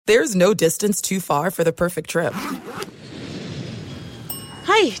There's no distance too far for the perfect trip.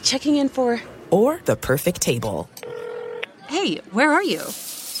 Hi, checking in for... Or the perfect table. Hey, where are you?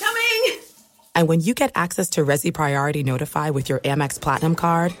 Coming! And when you get access to Resi Priority Notify with your Amex Platinum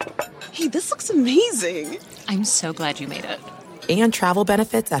card... Hey, this looks amazing. I'm so glad you made it. And travel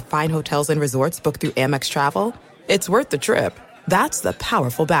benefits at fine hotels and resorts booked through Amex Travel, it's worth the trip. That's the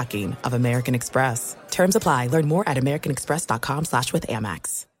powerful backing of American Express. Terms apply. Learn more at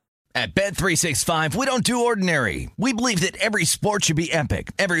americanexpress.com/withAmex. At Bet365, we don't do ordinary. We believe that every sport should be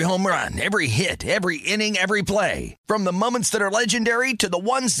epic. Every home run, every hit, every inning, every play. From the moments that are legendary to the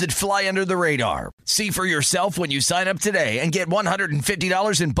ones that fly under the radar. See for yourself when you sign up today and get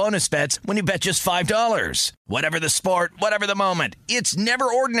 $150 in bonus bets when you bet just $5. Whatever the sport, whatever the moment, it's never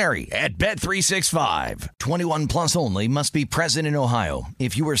ordinary at Bet365. 21 plus only. Must be present in Ohio.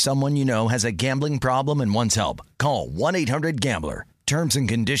 If you or someone you know has a gambling problem and wants help, call 1-800-GAMBLER. Terms and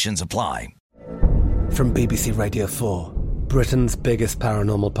conditions apply. From BBC Radio 4, Britain's biggest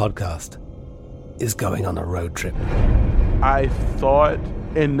paranormal podcast is going on a road trip. I thought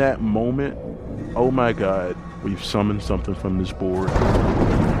in that moment, oh my God, we've summoned something from this board.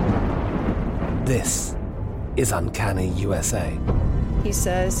 This is Uncanny USA. He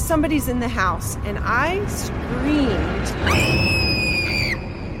says, somebody's in the house, and I screamed.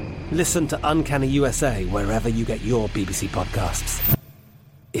 Listen to Uncanny USA wherever you get your BBC podcasts,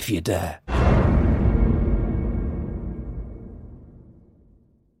 if you dare.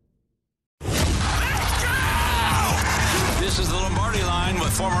 This is the Lombardi Line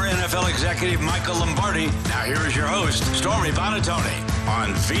with former NFL executive Michael Lombardi. Now here is your host, Stormy Buonantony,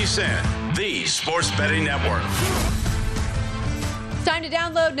 on VSiN, the Sports Betting Network. It's time to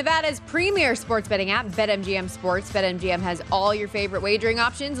download Nevada's premier sports betting app, BetMGM Sports. BetMGM has all your favorite wagering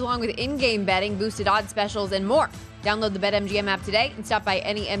options, along with in-game betting, boosted odds specials, and more. Download the BetMGM app today and stop by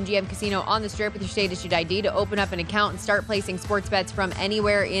any MGM casino on the Strip with your state-issued ID to open up an account and start placing sports bets from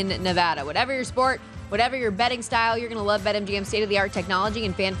anywhere in Nevada. Whatever your sport, whatever your betting style, you're going to love BetMGM's state-of-the-art technology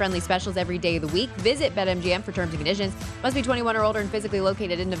and fan-friendly specials every day of the week. Visit BetMGM for terms and conditions. Must be 21 or older and physically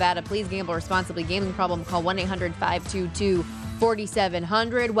located in Nevada. Please gamble responsibly. Gambling problem, call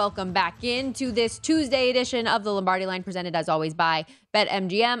 1-800-522-4700. Welcome back into this Tuesday edition of the Lombardi Line, presented as always by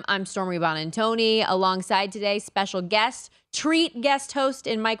BetMGM. I'm Stormy Buonantony. Alongside today, special guest, treat guest host,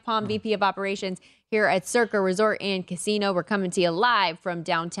 and Mike Palm, VP of Operations here at Circa Resort and Casino. We're coming to you live from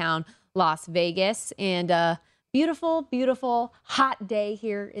downtown Las Vegas, and beautiful, beautiful, hot day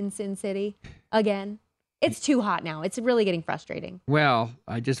here in Sin City again. It's too hot now. It's really getting frustrating. Well,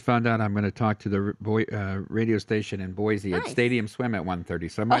 I just found out I'm going to talk to the radio station in Boise at Stadium Swim at 1:30,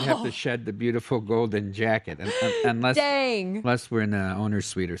 so I might have to shed the beautiful golden jacket, unless we're in the owner's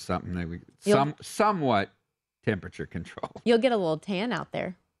suite or something. Somewhat temperature control. You'll get a little tan out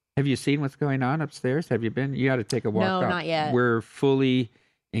there. Have you seen what's going on upstairs? Have you been? You got to take a walk out. No, not yet. We're fully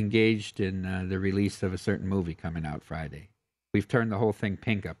engaged in the release of a certain movie coming out Friday. We've turned the whole thing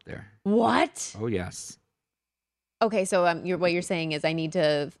pink up there. What? Oh, yes. Okay, so what you're saying is I need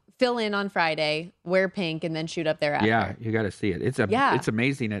to fill in on Friday, wear pink, and then shoot up there after. Yeah, you got to see it. It's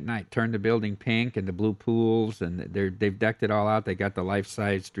amazing at night. Turn the building pink and the blue pools, and they've decked it all out. They got the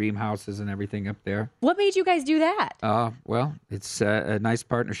life-size dream houses and everything up there. What made you guys do that? Well, it's a nice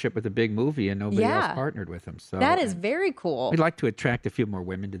partnership with a big movie, and nobody else partnered with them. So that is very cool. We'd like to attract a few more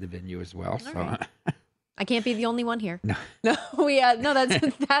women to the venue as well. Right. I can't be the only one here. No,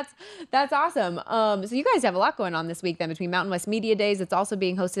 that's awesome. So you guys have a lot going on this week then between Mountain West Media Days. It's also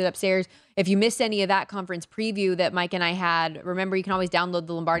being hosted upstairs. If you missed any of that conference preview that Mike and I had, remember you can always download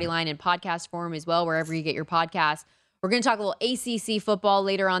the Lombardi Line in podcast form as well, wherever you get your podcasts. We're going to talk a little ACC football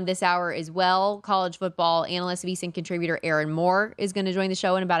later on this hour as well. College football analyst, VSiN contributor Aaron Moore is going to join the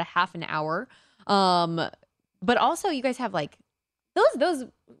show in about a half an hour. But also you guys have like those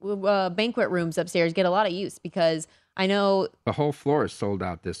banquet rooms upstairs get a lot of use because I know the whole floor is sold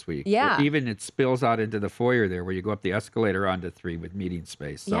out this week. Yeah. Even it spills out into the foyer there where you go up the escalator onto 3 with meeting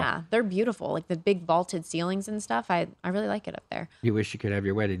space. So. Yeah, they're beautiful. Like the big vaulted ceilings and stuff. I really like it up there. You wish you could have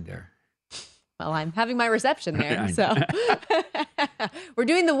your wedding there. Well, I'm having my reception there. So we're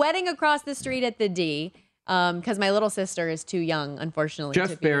doing the wedding across the street at the D. Because my little sister is too young, unfortunately.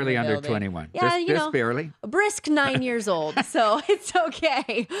 Just barely under 21. Yeah, just barely. A brisk 9 years old, so it's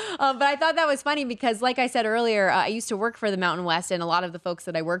okay. But I thought that was funny because, like I said earlier, I used to work for the Mountain West, and a lot of the folks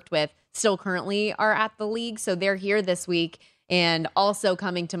that I worked with still currently are at the league. So they're here this week and also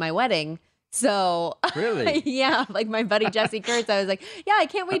coming to my wedding. So really, yeah, like my buddy Jesse Kurtz, I was like, yeah, I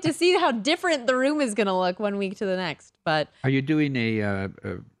can't wait to see how different the room is going to look one week to the next. But are you doing a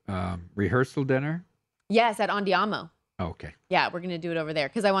rehearsal dinner? Yes, at Andiamo. Okay. Yeah, we're going to do it over there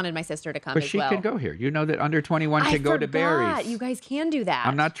because I wanted my sister to come but as she well. can go here. You know that under 21 can go to Barry's. You guys can do that.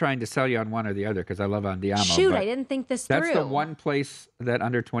 I'm not trying to sell you on one or the other because I love Andiamo. Shoot, I didn't think this through. That's the one place that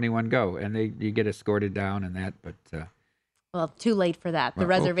under 21 go, and you get escorted down and that. But well, too late for that. The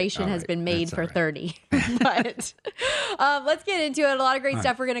reservation has been made for 30. But let's get into it. A lot of great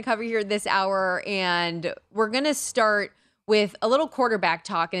stuff we're going to cover here this hour, and we're going to start with a little quarterback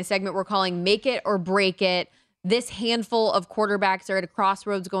talk in a segment we're calling Make It or Break It. This handful of quarterbacks are at a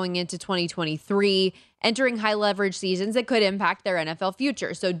crossroads going into 2023, entering high leverage seasons that could impact their NFL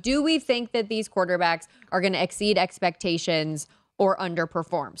future. So do we think that these quarterbacks are going to exceed expectations or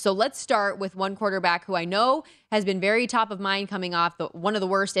underperform? So let's start with one quarterback who I know has been very top of mind coming off one of the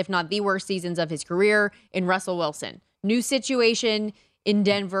worst, if not the worst seasons of his career in Russell Wilson. New situation in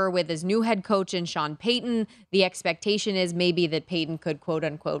Denver with his new head coach in Sean Payton. The expectation is maybe that Payton could, quote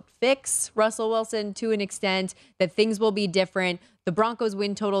unquote, fix Russell Wilson to an extent, that things will be different. The Broncos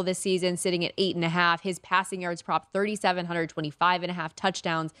win total this season sitting at 8.5. His passing yards prop 3,725.5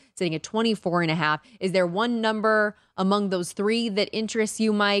 touchdowns, sitting at 24.5. Is there one number among those three that interests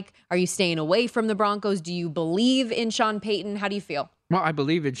you, Mike? Are you staying away from the Broncos? Do you believe in Sean Payton? How do you feel? Well, I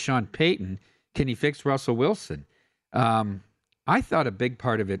believe in Sean Payton. Can he fix Russell Wilson? I thought a big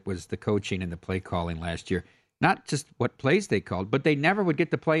part of it was the coaching and the play calling last year. Not just what plays they called, but they never would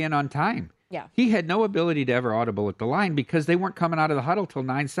get the play in on time. Yeah. He had no ability to ever audible at the line because they weren't coming out of the huddle till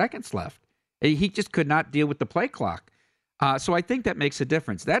 9 seconds left. He just could not deal with the play clock. So I think that makes a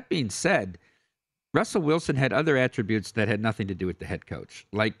difference. That being said, Russell Wilson had other attributes that had nothing to do with the head coach.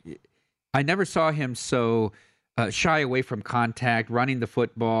 Like, I never saw him so shy away from contact, running the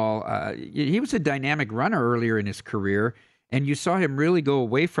football. He was a dynamic runner earlier in his career, and you saw him really go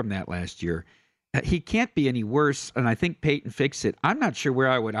away from that last year. He can't be any worse, and I think Payton fixed it. I'm not sure where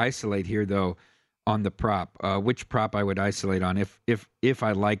I would isolate here, though, on the prop. Which prop I would isolate on if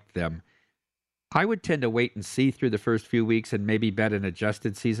I liked them. I would tend to wait and see through the first few weeks and maybe bet an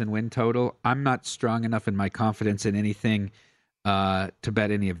adjusted season win total. I'm not strong enough in my confidence in anything to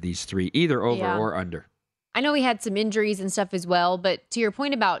bet any of these three, either over or under. I know he had some injuries and stuff as well, but to your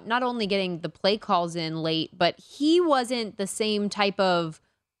point about not only getting the play calls in late, but he wasn't the same type of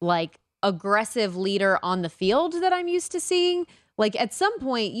like aggressive leader on the field that I'm used to seeing. Like at some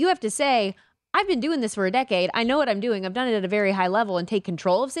point you have to say, I've been doing this for a decade. I know what I'm doing. I've done it at a very high level and take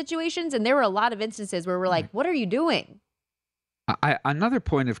control of situations. And there were a lot of instances where we're like, what are you doing? Another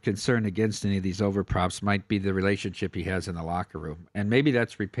point of concern against any of these over props might be the relationship he has in the locker room. And maybe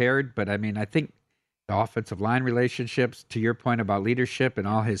that's repaired, but I mean, I think the offensive line relationships, to your point about leadership and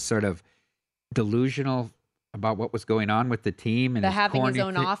all his sort of delusional about what was going on with the team and having his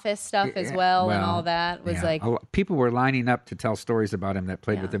own office stuff as well and all that was like people were lining up to tell stories about him that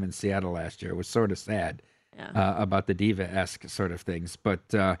played with him in Seattle last year. It was sort of sad about the diva-esque sort of things, but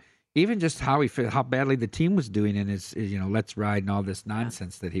even just how badly the team was doing in his let's ride and all this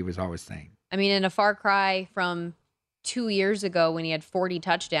nonsense that he was always saying. I mean, in a far cry from 2 years ago when he had 40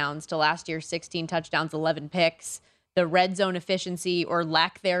 touchdowns to last year 16 touchdowns, 11 picks, the red zone efficiency or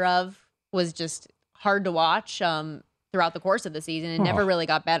lack thereof was just hard to watch throughout the course of the season. It never really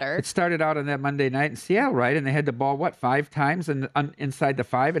got better. It started out on that Monday night in Seattle, right? And they had the ball, 5 times inside the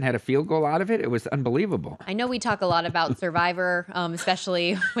 5 and had a field goal out of it? It was unbelievable. I know we talk a lot about Survivor,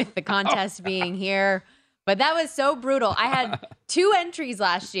 especially with the contest being here, but that was so brutal. I had 2 entries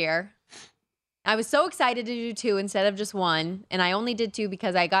last year. I was so excited to do 2 instead of just 1, and I only did 2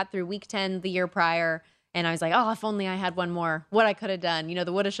 because I got through week 10 the year prior, and I was like, oh, if only I had one more, what I could have done,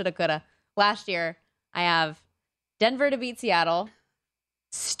 the woulda, shoulda, coulda. Last year, I have Denver to beat Seattle.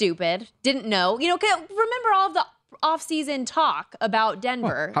 Stupid. Didn't know. Remember all of the off-season talk about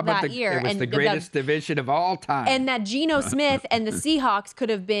Denver that year. It was the greatest division of all time. And that Geno Smith and the Seahawks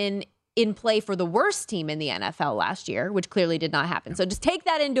could have been in play for the worst team in the NFL last year, which clearly did not happen. So just take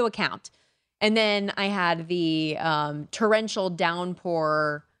that into account. And then I had the torrential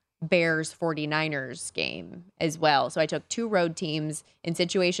downpour Bears 49ers game as well. So I took 2 road teams in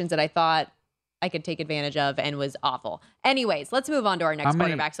situations that I thought I could take advantage of and was awful. Anyways, let's move on to our next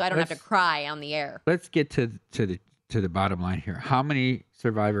quarterback so I don't have to cry on the air. Let's get to the bottom line here. How many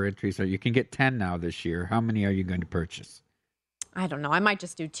Survivor entries you can get 10 now this year? How many are you going to purchase? I don't know. I might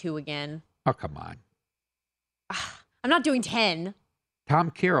just do 2 again. Oh, come on. I'm not doing 10. Tom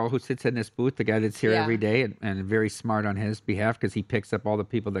Carroll, who sits in this booth, the guy that's here every day and very smart on his behalf because he picks up all the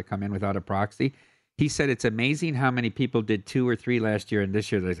people that come in without a proxy. He said it's amazing how many people did 2 or 3 last year, and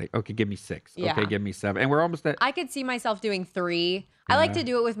this year they're like, okay, give me 6. Yeah. Okay, give me 7. And we're almost at... I could see myself doing 3. I like to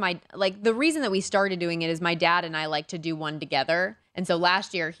do it with the reason that we started doing it is my dad and I like to do one together. And so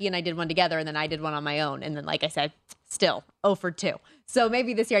last year, he and I did one together, and then I did one on my own. And then, like I said, Still, 0 for 2. So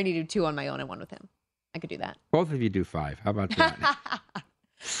maybe this year I need to do 2 on my own and 1 with him. I could do that. Both of you do 5. How about that?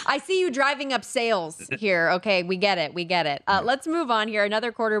 I see you driving up sales here. Okay, we get it. Let's move on here.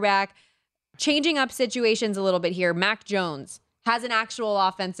 Another quarterback. Changing up situations a little bit here. Mac Jones has an actual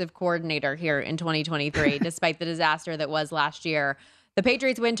offensive coordinator here in 2023, despite the disaster that was last year. The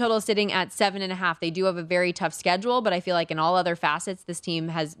Patriots win total sitting at 7.5. They do have a very tough schedule, but I feel like in all other facets, this team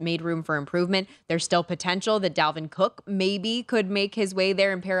has made room for improvement. There's still potential that Dalvin Cook maybe could make his way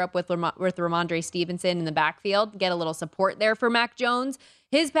there and pair up with Ramondre Stevenson in the backfield, get a little support there for Mac Jones.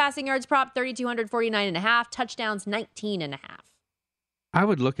 His passing yards prop, 3,249.5, touchdowns, 19.5. I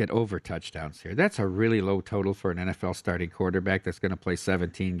would look at over touchdowns here. That's a really low total for an NFL starting quarterback that's going to play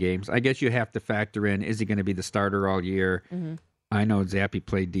 17 games. I guess you have to factor in, is he going to be the starter all year? Mm-hmm. I know Zappy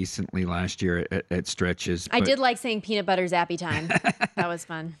played decently last year at stretches. I did like saying peanut butter Zappy time. That was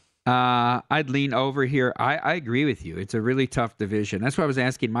fun. I'd lean over here. I agree with you. It's a really tough division. That's why I was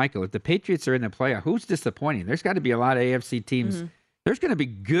asking Michael, if the Patriots are in the playoff, who's disappointing? There's got to be a lot of AFC teams. Mm-hmm. There's going to be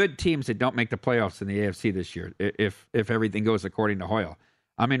good teams that don't make the playoffs in the AFC this year if everything goes according to Hoyle.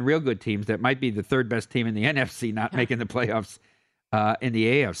 I mean, real good teams that might be the third best team in the NFC not making the playoffs in the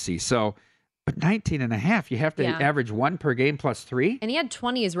AFC. So, but 19.5, you have to average 1 per game plus 3. And he had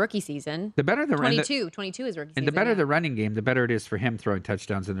 20 his rookie season. The better the 22 his rookie season. And the better the running game, the better it is for him throwing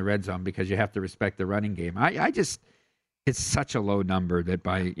touchdowns in the red zone because you have to respect the running game. I just, it's such a low number that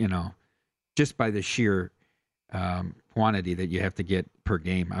just by the sheer quantity that you have to get per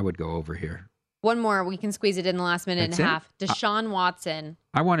game, I would go over here. One more. We can squeeze it in the last minute and a half. Deshaun Watson.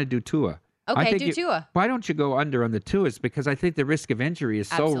 I want to do Tua. Okay, do Tua. Why don't you go under on the Tuas? Because I think the risk of injury is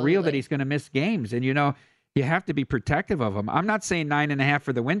so real that he's going to miss games. And, you have to be protective of him. I'm not saying 9.5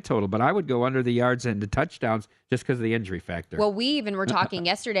 for the win total, but I would go under the yards and the touchdowns just because of the injury factor. Well, we even were talking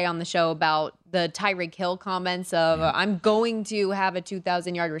yesterday on the show about the Tyreek Hill comments of, I'm going to have a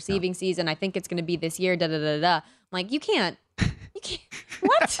 2,000-yard receiving season. I think it's going to be this year, da-da-da-da. I'm like, you can't.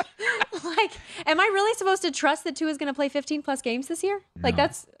 What? Like, am I really supposed to trust that Tua is going to play 15-plus games this year? No. Like,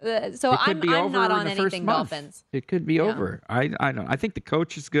 that's so I'm not on anything Dolphins. It could be over. I don't. I think the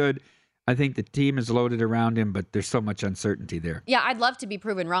coach is good. I think the team is loaded around him, but there's so much uncertainty there. Yeah, I'd love to be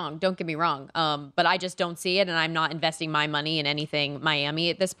proven wrong. Don't get me wrong. But I just don't see it, and I'm not investing my money in anything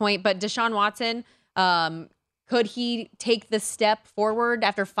Miami at this point. But Deshaun Watson, could he take the step forward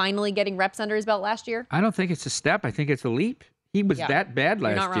after finally getting reps under his belt last year? I don't think it's a step. I think it's a leap. He was that bad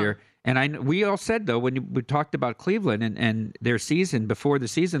last year. And we all said, though, when we talked about Cleveland and their season before the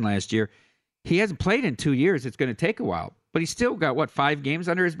season last year, he hasn't played in 2 years. It's going to take a while. But he's still got, 5 games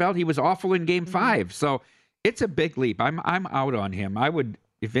under his belt? He was awful in game 5. So it's a big leap. I'm out on him. I would,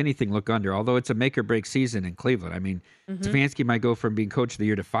 if anything, look under, although it's a make-or-break season in Cleveland. I mean, Stefanski might go from being coach of the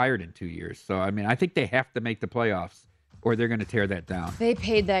year to fired in 2 years. So, I mean, I think they have to make the playoffs or they're going to tear that down. They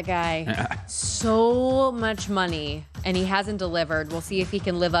paid that guy so much money, and he hasn't delivered. We'll see if he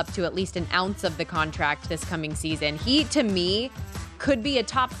can live up to at least an ounce of the contract this coming season. He, to me, could be a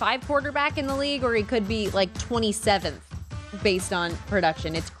top 5 quarterback in the league, or he could be like 27th based on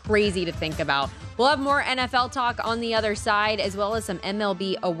production. It's crazy to think about. We'll have more NFL talk on the other side, as well as some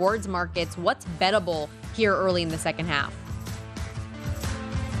MLB awards markets. What's bettable here early in the second half?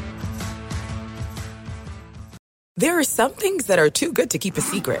 There are some things that are too good to keep a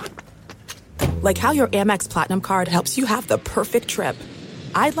secret. Like how your Amex Platinum card helps you have the perfect trip.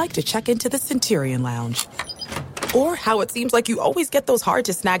 I'd like to check into the Centurion Lounge. Or how it seems like you always get those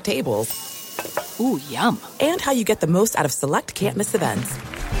hard-to-snag tables. Ooh, yum. And how you get the most out of select can't-miss events.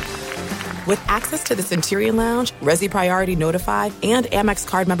 With access to the Centurion Lounge, Resi Priority Notified, and Amex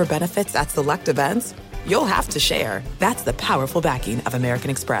card member benefits at select events, you'll have to share. That's the powerful backing of American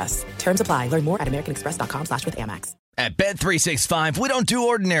Express. Terms apply. Learn more at americanexpress.com/withAmex. At Bet365, we don't do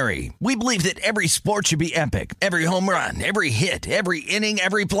ordinary. We believe that every sport should be epic. Every home run, every hit, every inning,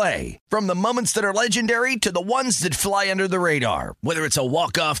 every play. From the moments that are legendary to the ones that fly under the radar. Whether it's a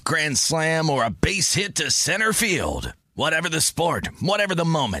walk-off grand slam or a base hit to center field. Whatever the sport, whatever the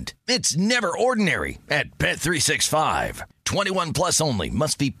moment. It's never ordinary at Bet365. 21 plus only.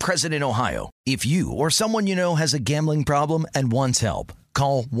 Must be present in Ohio. If you or someone you know has a gambling problem and wants help,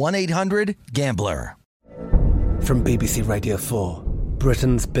 call 1-800-GAMBLER. From BBC Radio 4,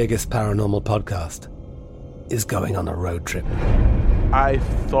 Britain's biggest paranormal podcast is going on a road trip. I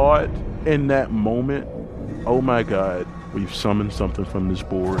thought in that moment, oh my God, we've summoned something from this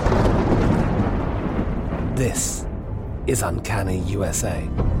board. This is Uncanny USA.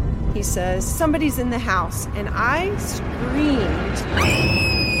 He says, somebody's in the house, and I screamed.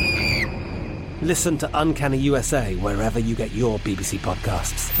 Listen to Uncanny USA wherever you get your BBC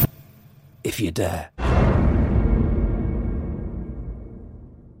podcasts, if you dare.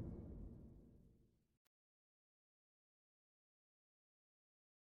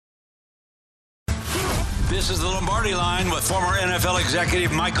 This is the Lombardi Line with former NFL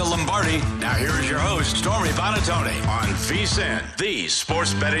executive Michael Lombardi. Now here is your host, Stormy Bonatoni, on VSiN, the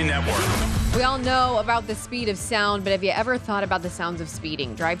Sports Betting Network. We all know about the speed of sound, but have you ever thought about the sounds of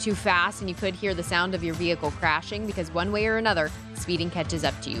speeding? Drive too fast and you could hear the sound of your vehicle crashing because one way or another, speeding catches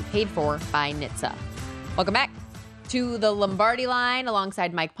up to you. Paid for by NHTSA. Welcome back to the Lombardi Line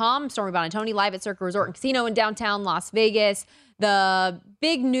alongside Mike Palm, Stormy Bonatoni, live at Circa Resort and Casino in downtown Las Vegas. The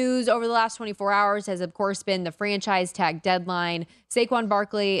big news over the last 24 hours has, of course, been the franchise tag deadline. Saquon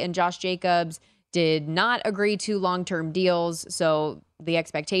Barkley and Josh Jacobs did not agree to long-term deals, so the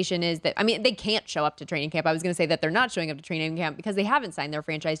expectation is that, they can't show up to training camp. I was going to say that they're not showing up to training camp because they haven't signed their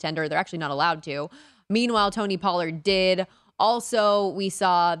franchise tender. They're actually not allowed to. Meanwhile, Tony Pollard did. Also, we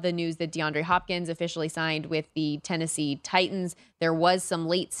saw the news that DeAndre Hopkins officially signed with the Tennessee Titans. There was some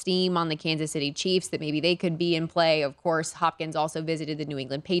late steam on the Kansas City Chiefs that maybe they could be in play. Of course, Hopkins also visited the New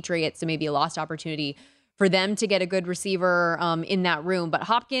England Patriots, so maybe a lost opportunity for them to get a good receiver in that room. But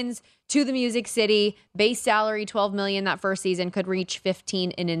Hopkins to the Music City, base salary $12 million that first season, could reach $15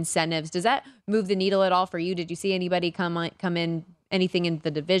 million in incentives. Does that move the needle at all for you? Did you see anybody come in, anything in the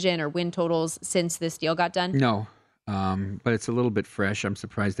division or win totals since this deal got done? No. But it's a little bit fresh. I'm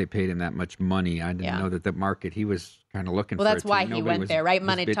surprised they paid him that much money. I didn't know that the market, he was kind of looking for. Well, that's why he went there, right?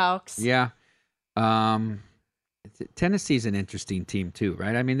 Money talks. Yeah. Tennessee's an interesting team too,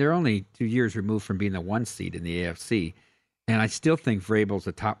 right? They're only 2 years removed from being the 1 seed in the AFC. And I still think Vrabel's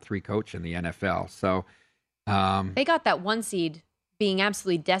a top 3 coach in the NFL. So they got that 1 seed being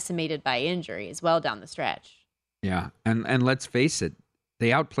absolutely decimated by injury as well down the stretch. Yeah. And let's face it,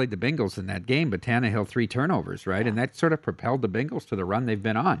 they outplayed the Bengals in that game, but Tannehill 3 turnovers, right? Yeah. And that sort of propelled the Bengals to the run they've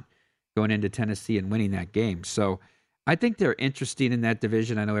been on, going into Tennessee and winning that game. So I think they're interesting in that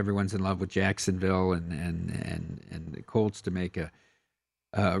division. I know everyone's in love with Jacksonville and the Colts to make a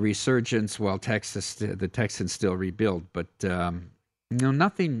resurgence while the Texans still rebuild. But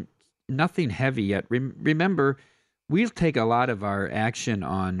nothing heavy yet. Remember, we'll take a lot of our action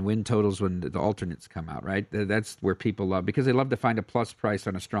on win totals when the alternates come out, right? That's where people love, because they love to find a plus price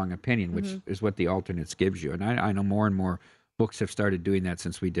on a strong opinion, which is what the alternates gives you. And I know more and more books have started doing that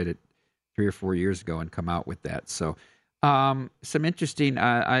since we did it 3 or 4 years ago and come out with that. So some interesting,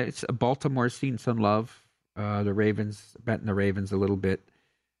 Baltimore's seen some love. The Ravens, betting the Ravens a little bit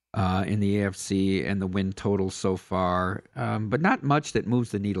in the AFC and the win totals so far, but not much that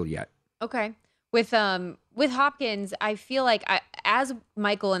moves the needle yet. Okay. With Hopkins, I feel like as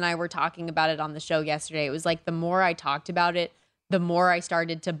Michael and I were talking about it on the show yesterday, it was like the more I talked about it, the more I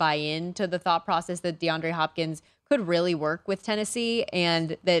started to buy into the thought process that DeAndre Hopkins could really work with Tennessee.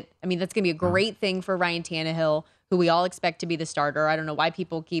 And that's going to be a great thing for Ryan Tannehill, who we all expect to be the starter. I don't know why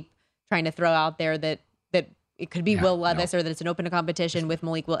people keep trying to throw out there that it could be Will Levis or that it's an open competition with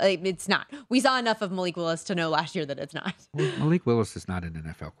Malik Willis. It's not. We saw enough of Malik Willis to know last year that it's not. Malik Willis is not an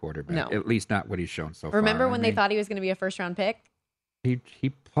NFL quarterback. No. At least not what he's shown so far. Remember when they thought he was going to be a first-round pick? He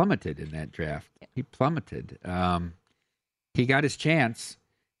plummeted in that draft. Yeah. He plummeted. He got his chance.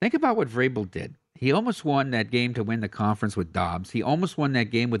 Think about what Vrabel did. He almost won that game to win the conference with Dobbs. He almost won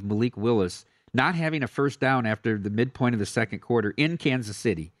that game with Malik Willis, not having a first down after the midpoint of the second quarter in Kansas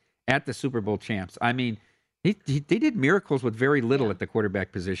City at the Super Bowl champs. They did miracles with very little at the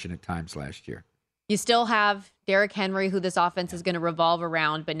quarterback position at times last year. You still have Derrick Henry, who this offense is going to revolve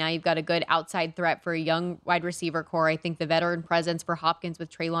around, but now you've got a good outside threat for a young wide receiver core. I think the veteran presence for Hopkins with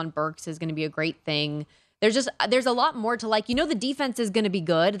Treylon Burks is going to be a great thing. There's a lot more to like. The defense is going to be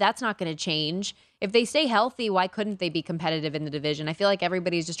good. That's not going to change. If they stay healthy, why couldn't they be competitive in the division? I feel like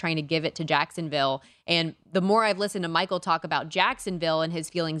everybody's just trying to give it to Jacksonville. And the more I've listened to Michael talk about Jacksonville and his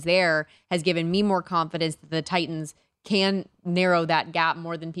feelings there has given me more confidence that the Titans can narrow that gap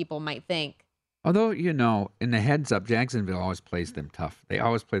more than people might think. Although, in the heads up, Jacksonville always plays them tough. They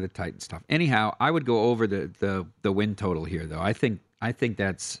always play the Titans tough. Anyhow, I would go over the win total here, though. I think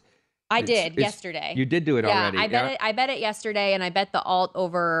that's... I did yesterday. You did do it already. I bet it yesterday, and I bet the alt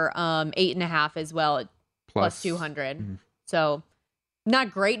over 8.5 as well at plus 200. Mm-hmm. So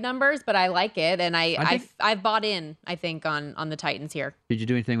not great numbers, but I like it, and I've bought in. I think on the Titans here. Did you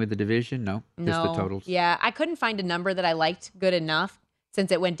do anything with the division? No, just the totals. Yeah, I couldn't find a number that I liked good enough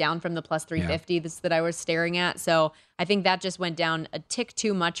since it went down from the plus 350 that I was staring at. So I think that just went down a tick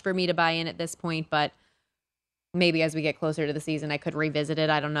too much for me to buy in at this point, but. Maybe as we get closer to the season, I could revisit it.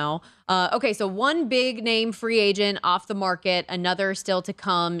 I don't know. Okay, so one big name free agent off the market, another still to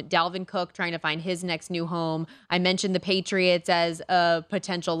come. Dalvin Cook trying to find his next new home. I mentioned the Patriots as a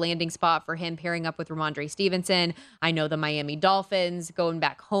potential landing spot for him, pairing up with Ramondre Stevenson. I know the Miami Dolphins going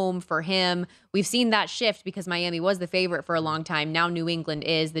back home for him. We've seen that shift because Miami was the favorite for a long time. Now New England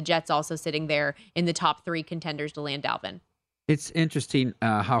is. The Jets also sitting there in the top 3 contenders to land Dalvin. It's interesting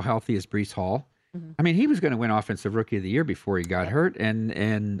how healthy is Breece Hall. Mm-hmm. I mean, he was going to win Offensive Rookie of the Year before he got hurt,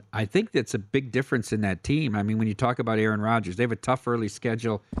 and I think that's a big difference in that team. I mean, when you talk about Aaron Rodgers, they have a tough early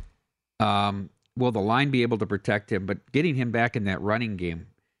schedule. Will the line be able to protect him? But getting him back in that running game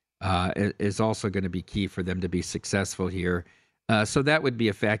is also going to be key for them to be successful here. So that would be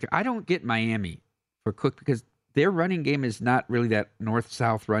a factor. I don't get Miami for Cook because their running game is not really that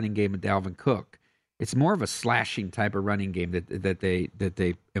north-south running game of Dalvin Cook. It's more of a slashing type of running game that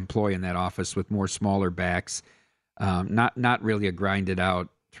they employ in that office with more smaller backs, not really a grinded out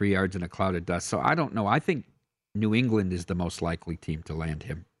 3 yards in a cloud of dust. So I don't know. I think New England is the most likely team to land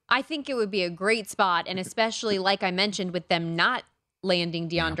him. I think it would be a great spot, and especially like I mentioned with them not landing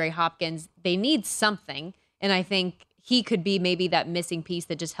DeAndre Hopkins, they need something, and I think he could be maybe that missing piece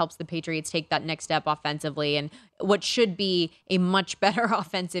that just helps the Patriots take that next step offensively and what should be a much better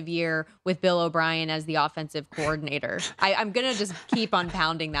offensive year with Bill O'Brien as the offensive coordinator. I'm going to just keep on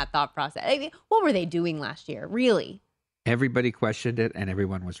pounding that thought process. I mean, what were they doing last year? Really? Everybody questioned it and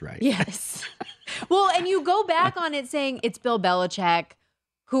everyone was right. Yes. Well, and you go back on it saying it's Bill Belichick.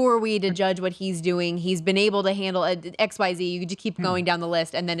 Who are we to judge what he's doing? He's been able to handle XYZ. You just keep going down the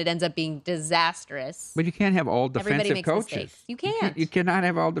list, and then it ends up being disastrous. But you can't have all defensive coaches. Mistakes. You can't. You cannot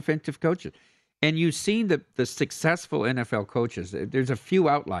have all defensive coaches. And you've seen the successful NFL coaches. There's a few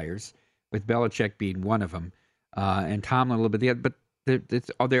outliers, with Belichick being one of them, and Tomlin a little bit the other. But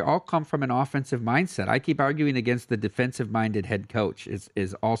they all come from an offensive mindset. I keep arguing against the defensive-minded head coach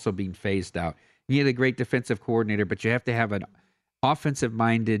is also being phased out. You need a great defensive coordinator, but you have to have an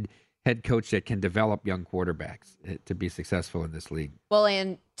offensive-minded head coach that can develop young quarterbacks to be successful in this league. Well,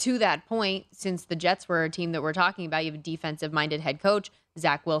 and to that point, since the Jets were a team that we're talking about, you have a defensive-minded head coach.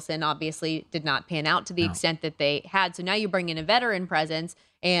 Zach Wilson obviously did not pan out to the extent that they had. So now you bring in a veteran presence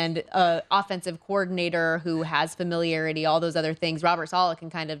and an offensive coordinator who has familiarity, all those other things. Robert Saleh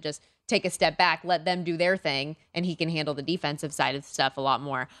can kind of just take a step back, let them do their thing, and he can handle the defensive side of stuff a lot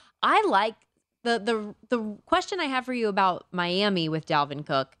more. I like the question I have for you about Miami with Dalvin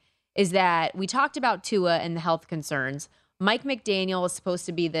Cook is that we talked about Tua and the health concerns. Mike McDaniel is supposed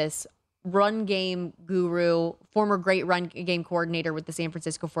to be this run game guru, former great run game coordinator with the San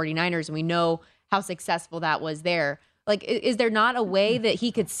Francisco 49ers, and we know how successful that was there. Like, is there not a way that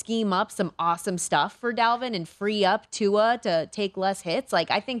he could scheme up some awesome stuff for Dalvin and free up Tua to take less hits?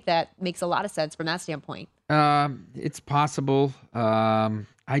 Like, I think that makes a lot of sense from that standpoint. It's possible.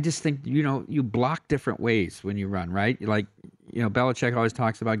 I just think, you block different ways when you run, right? Like, Belichick always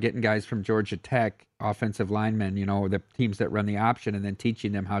talks about getting guys from Georgia Tech, offensive linemen, the teams that run the option, and then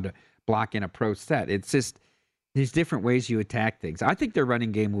teaching them how to block in a pro set. It's just, there's different ways you attack things. I think their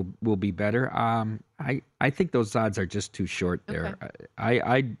running game will be better. I think those odds are just too short there. Okay.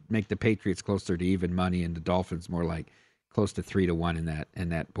 I'd make the Patriots closer to even money and the Dolphins more like close to 3-1 in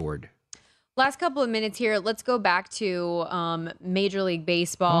that board. Last couple of minutes here. Let's go back to Major League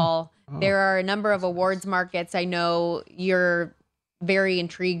Baseball. There are a number of awards markets I know you're very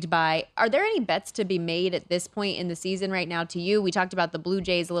intrigued by. Are there any bets to be made at this point in the season right now to you? We talked about the Blue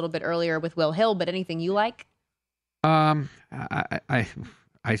Jays a little bit earlier with Will Hill, but anything you like?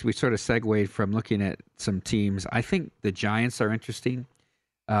 We sort of segued from looking at some teams. I think the Giants are interesting.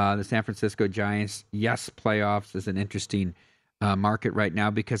 The San Francisco Giants, yes, playoffs is an interesting market right now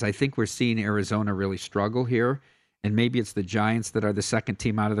because I think we're seeing Arizona really struggle here. And maybe it's the Giants that are the second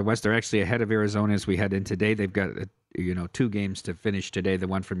team out of the West. They're actually ahead of Arizona as we head in today. They've got 2 games to finish today, the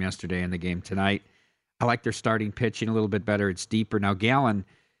one from yesterday and the game tonight. I like their starting pitching a little bit better. It's deeper. Now, Gallen,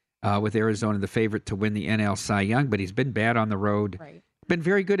 with Arizona, the favorite to win the NL Cy Young, but he's been bad on the road. Right. Been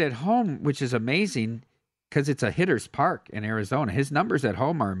very good at home, which is amazing because it's a hitter's park in Arizona. His numbers at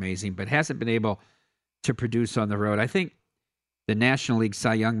home are amazing, but hasn't been able to produce on the road. I think the National League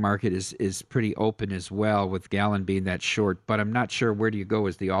Cy Young market is pretty open as well, with Gallen being that short. But I'm not sure where do you go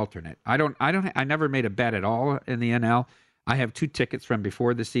as the alternate. I never made a bet at all in the NL. I have 2 tickets from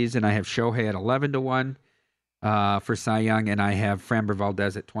before the season. I have Shohei at 11-1 for Cy Young, and I have Framber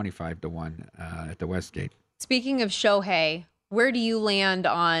Valdez at 25-1 at the Westgate. Speaking of Shohei, where do you land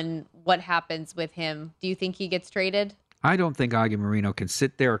on what happens with him? Do you think he gets traded? I don't think Augie Marino can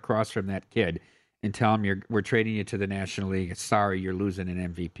sit there across from that kid and tell him we're trading you to the National League. Sorry, you're losing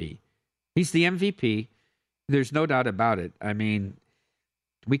an MVP. He's the MVP. there's no doubt about it. I mean,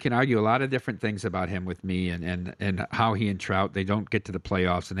 we can argue a lot of different things about him with me and how he and Trout, they don't get to the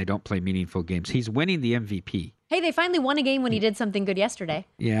playoffs and they don't play meaningful games. He's winning the MVP. Hey, they finally won a game when he did something good yesterday.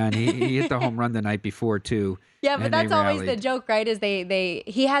 Yeah, and he hit the home run the night before, too. Yeah, but that's always the joke, right? Is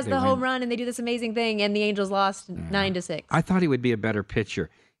he has the home run and they do this amazing thing, and the Angels lost 9-6. I thought he would be a better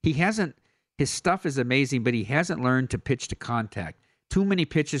pitcher. His stuff is amazing, but he hasn't learned to pitch to contact. Too many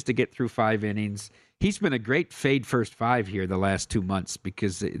pitches to get through 5 innings. He's been a great fade first 5 here the last 2 months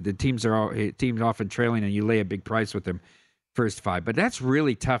because the teams often trailing and you lay a big price with them first 5. But that's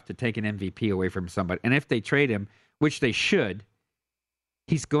really tough to take an MVP away from somebody. And if they trade him, which they should,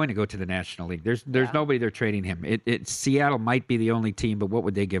 he's going to go to the National League. There's nobody they're trading him. Seattle might be the only team, but what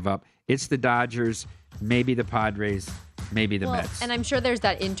would they give up? It's the Dodgers, maybe the Padres, maybe the Mets. And I'm sure there's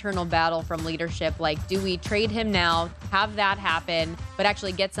that internal battle from leadership. Like, do we trade him now, have that happen, but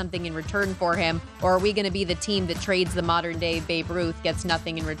actually get something in return for him? Or are we going to be the team that trades the modern day Babe Ruth, gets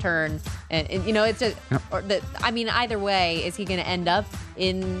nothing in return? And it's either way, is he going to end up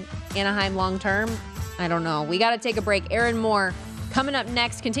in Anaheim long term? I don't know. We got to take a break. Aaron Moore coming up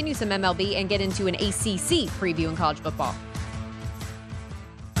next, continue some MLB and get into an ACC preview in college football.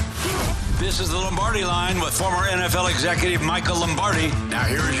 This is the Lombardi Line with former NFL executive Michael Lombardi. Now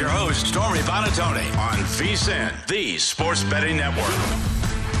here is your host, Stormy Buonantony, on VSiN, the Sports Betting Network.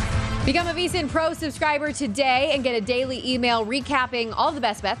 Become a VSiN Pro subscriber today and get a daily email recapping all the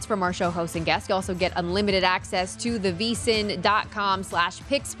best bets from our show hosts and guests. You also get unlimited access to the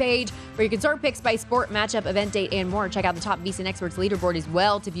vsin.com/picks page, where you can sort picks by sport, matchup, event date, and more. Check out the top VSiN experts leaderboard as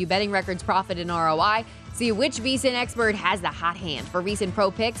well to view betting records, profit, and ROI. See which VSiN expert has the hot hand for VSiN Pro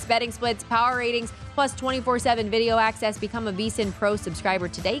picks, betting splits, power ratings, plus 24/7 video access. Become a VSiN Pro subscriber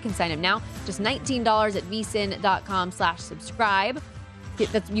today. You can sign up now. Just $19 at vsin.com/subscribe.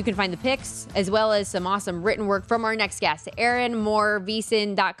 You can find the picks as well as some awesome written work from our next guest. Aaron Moore,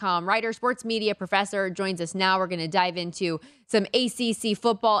 vsin.com writer, sports media professor, joins us now. We're going to dive into some ACC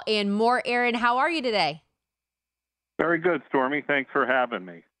football and more. Aaron, how are you today? Very good, Stormy. Thanks for having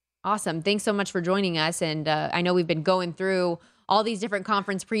me. Awesome. Thanks so much for joining us. And I know we've been going through all these different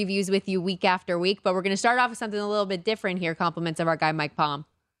conference previews with you week after week, but we're going to start off with something a little bit different here. Compliments of our guy, Mike Palm.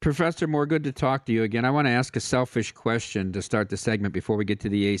 Professor Moore, good to talk to you again. I want to ask a selfish question to start the segment before we get to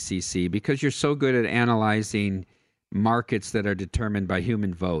the ACC, because you're so good at analyzing markets that are determined by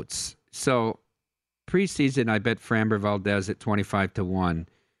human votes. So preseason, I bet Framber Valdez at 25-1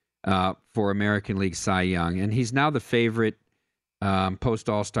 for American League Cy Young, and he's now the favorite post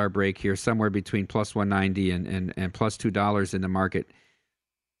All-Star break here, somewhere between plus 190 and plus $2 in the market.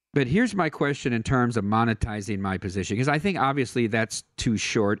 But here's my question in terms of monetizing my position, because I think obviously that's too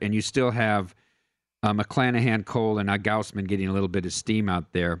short, and you still have McClanahan, Cole, and Gaussman getting a little bit of steam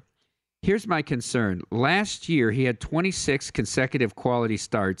out there. Here's my concern. Last year, he had 26 consecutive quality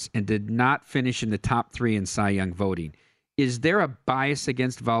starts and did not finish in the top 3 in Cy Young voting. Is there a bias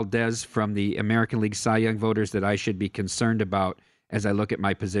against Valdez from the American League Cy Young voters that I should be concerned about as I look at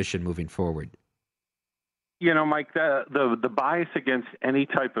my position moving forward? You know, Mike, the bias against any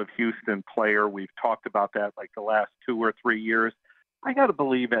type of Houston player, we've talked about that like the last 2 or 3 years. I got to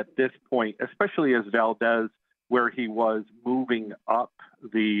believe at this point, especially as Valdez, where he was moving up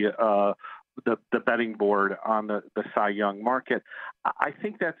the betting board on the Cy Young market, I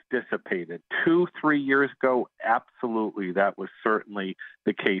think that's dissipated. 2-3 years ago, absolutely, that was certainly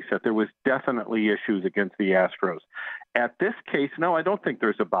the case, that there was definitely issues against the Astros. At this case, no, I don't think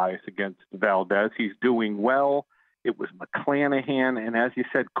there's a bias against Valdez. He's doing well. It was McClanahan, and as you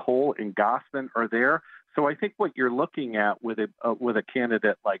said, Cole and Gaussman are there. So I think what you're looking at with a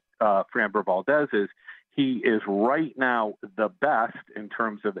candidate like Framber Valdez is he is right now the best in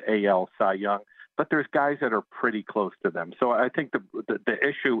terms of AL Cy Young, but there's guys that are pretty close to them. So I think the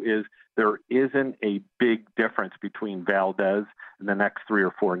issue is there isn't a big difference between Valdez and the next 3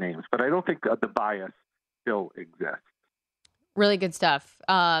 or 4 names. But I don't think the bias still exists. Really good stuff.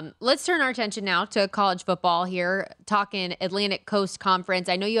 Let's turn our attention now to college football here, talking Atlantic Coast Conference.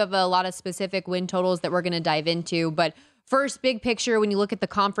 I know you have a lot of specific win totals that we're going to dive into, but first, big picture, when you look at the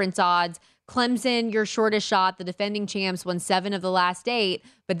conference odds, Clemson, your shortest shot. The defending champs won 7 of the last 8,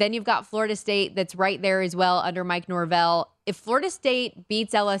 but then you've got Florida State that's right there as well under Mike Norvell. If Florida State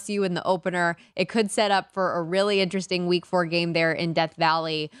beats LSU in the opener, it could set up for a really interesting Week 4 game there in Death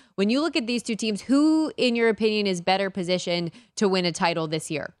Valley. When you look at these two teams, who, in your opinion, is better positioned to win a title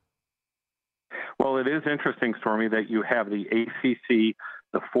this year? Well, it is interesting, Stormy, that you have the ACC,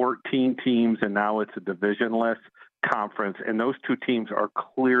 the 14 teams, and now it's a divisionless conference, and those two teams are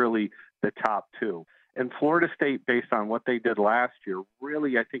clearly the top 2. And Florida State, based on what they did last year,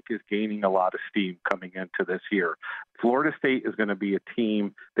 really, I think, is gaining a lot of steam coming into this year. Florida State is going to be a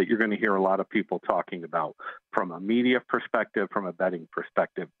team that you're going to hear a lot of people talking about from a media perspective, from a betting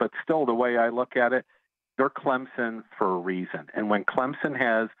perspective. But still, the way I look at it, they're Clemson for a reason. And when Clemson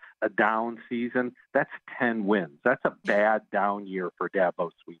has a down season, that's 10 wins. That's a bad down year for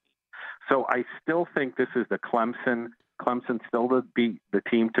Dabo Swinney. So I still think this is the Clemson still the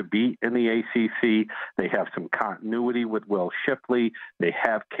team to beat in the ACC. They have some continuity with Will Shipley. They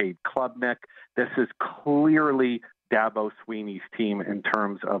have Cade Klubnik. This is clearly Dabo Swinney's team in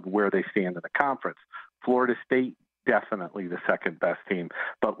terms of where they stand in the conference. Florida State, definitely the second best team.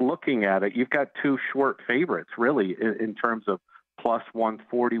 But looking at it, you've got two short favorites, really, in terms of plus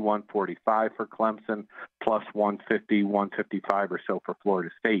 140, 145 for Clemson, plus 150, 155 or so for Florida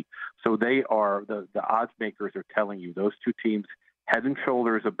State. So they are, the odds makers are telling you those two teams head and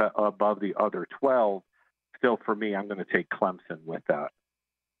shoulders above the other 12. Still, for me, I'm going to take Clemson with that.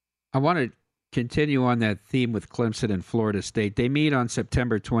 I want to continue on that theme with Clemson and Florida State. They meet on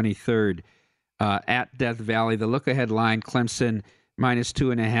September 23rd at Death Valley. The look-ahead line, Clemson minus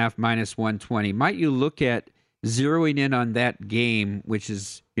 2.5, minus 120. Might you look at zeroing in on that game, which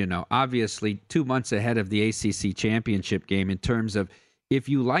is, obviously 2 months ahead of the ACC championship game, in terms of if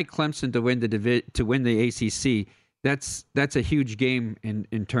you like Clemson to win the ACC, that's a huge game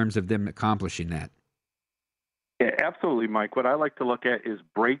in terms of them accomplishing that. Yeah, absolutely, Mike. What I like to look at is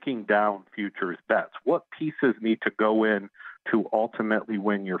breaking down futures bets. What pieces need to go in to ultimately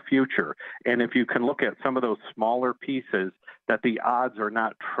win your future? And if you can look at some of those smaller pieces that the odds are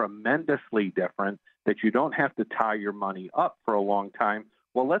not tremendously different, that you don't have to tie your money up for a long time,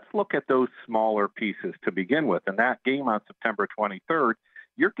 well, let's look at those smaller pieces to begin with. And that game on September 23rd,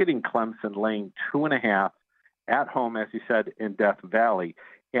 you're getting Clemson laying 2.5 at home, as you said, in Death Valley.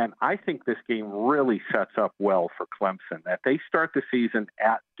 And I think this game really sets up well for Clemson, that they start the season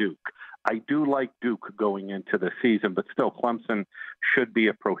at Duke. I do like Duke going into the season, but still Clemson should be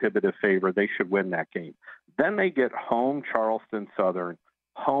a prohibitive favorite. They should win that game. Then they get home Charleston Southern,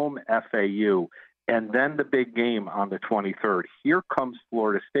 home FAU, and then the big game on the 23rd. Here comes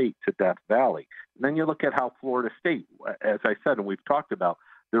Florida State to Death Valley. And then you look at how Florida State, as I said, and we've talked about,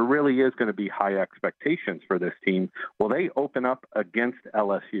 there really is going to be high expectations for this team. Well, they open up against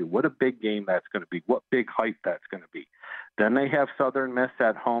LSU. What a big game that's going to be. What big hype that's going to be. Then they have Southern Miss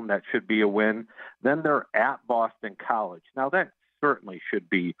at home. That should be a win. Then they're at Boston College. Now, that certainly should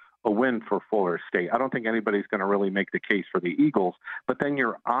be a win for Florida State. I don't think anybody's going to really make the case for the Eagles. But then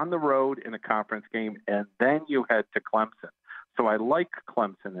you're on the road in a conference game, and then you head to Clemson. So I like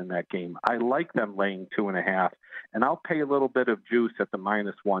Clemson in that game. I like them laying 2.5, and I'll pay a little bit of juice at the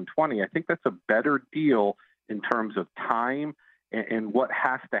minus 120. I think that's a better deal in terms of time and what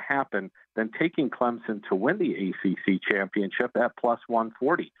has to happen than taking Clemson to win the ACC championship at plus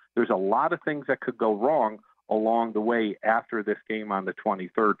 140. There's a lot of things that could go wrong along the way after this game on the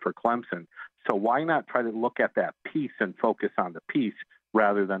 23rd for Clemson. So why not try to look at that piece and focus on the piece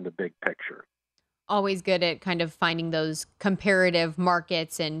rather than the big picture? Always good at kind of finding those comparative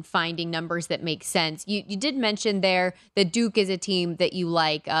markets and finding numbers that make sense. You did mention there that Duke is a team that you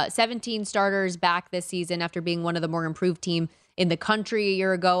like. 17 starters back this season after being one of the more improved team in the country a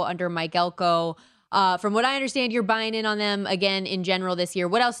year ago under Mike Elko. From what I understand, you're buying in on them again in general this year.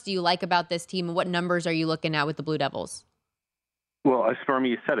 What else do you like about this team, and what numbers are you looking at with the Blue Devils? Well, Stormy,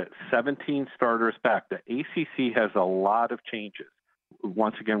 you said it, 17 starters back. The ACC has a lot of changes.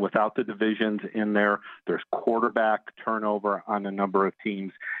 Once again, without the divisions in there, there's quarterback turnover on a number of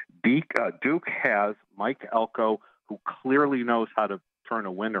teams. Duke has Mike Elko, who clearly knows how to turn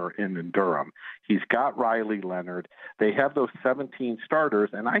a winner in Durham. He's got Riley Leonard. They have those 17 starters,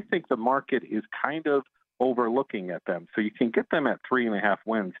 and I think the market is kind of overlooking at them. So you can get them at 3.5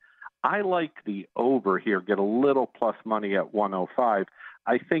 wins. I like the over here, get a little plus money at 105.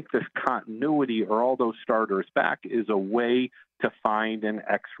 I think this continuity or all those starters back is a way to find an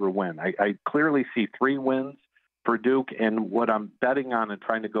extra win. I clearly see 3 wins for Duke, and what I'm betting on and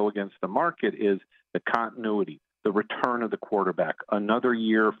trying to go against the market is the continuity, the return of the quarterback, another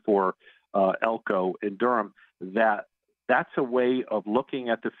year for Elko in Durham. That's a way of looking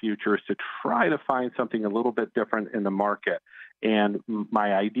at the futures to try to find something a little bit different in the market. And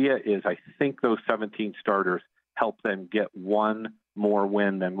my idea is I think those 17 starters help them get one more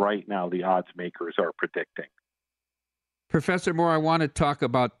win than right now the odds makers are predicting. Professor Moore, I want to talk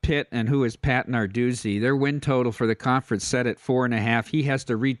about Pitt and who is Pat Narduzzi. Their win total for the conference set at 4.5. He has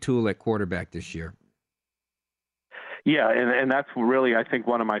to retool at quarterback this year. Yeah, and that's really, I think,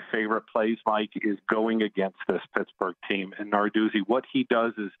 one of my favorite plays, Mike, is going against this Pittsburgh team. And Narduzzi, what he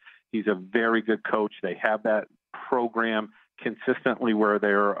does is He's a very good coach. They have that program consistently where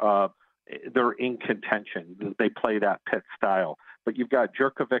they're in contention. They play that Pitt style. But you've got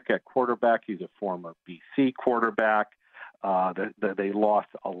Jurkovic at quarterback. He's a former BC quarterback. They lost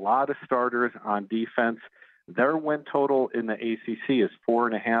a lot of starters on defense. Their win total in the ACC is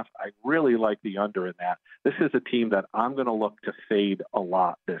 4.5. I really like the under in that. This is a team that I'm going to look to fade a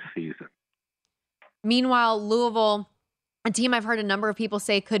lot this season. Meanwhile, Louisville, a team I've heard a number of people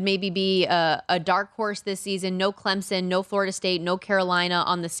say could maybe be a dark horse this season. No Clemson, no Florida State, no Carolina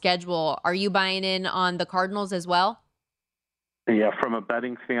on the schedule. Are you buying in on the Cardinals as well? Yeah, from a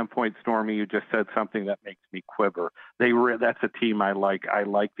betting standpoint, Stormy, you just said something that makes me quiver. That's a team I like. I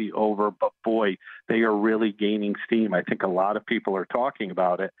like the over, but boy, they are really gaining steam. I think a lot of people are talking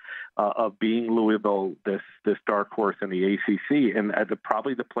about it, of being Louisville, this dark horse in the ACC. And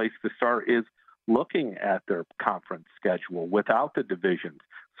probably the place to start is looking at their conference schedule without the divisions.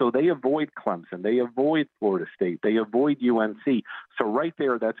 So they avoid Clemson, they avoid Florida State, they avoid UNC. So right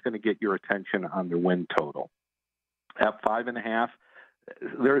there, that's going to get your attention on the win total. At 5.5,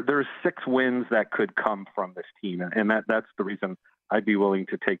 there's 6 wins that could come from this team, and that's the reason I'd be willing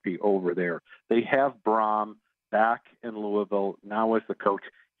to take the over there. They have Braum back in Louisville now as the coach.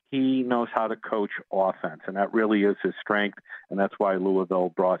 He knows how to coach offense, and that really is his strength, and that's why Louisville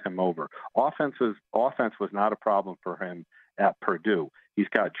brought him over. Offense was not a problem for him at Purdue. He's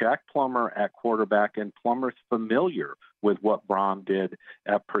got Jack Plummer at quarterback, and Plummer's familiar with what Braum did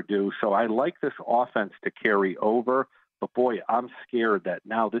at Purdue. So I like this offense to carry over. But, boy, I'm scared that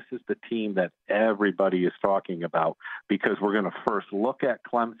now this is the team that everybody is talking about, because we're going to first look at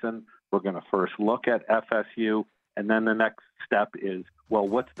Clemson, we're going to first look at FSU, and then the next step is, well,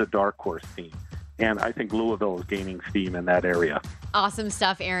 what's the dark horse team? And I think Louisville is gaining steam in that area. Awesome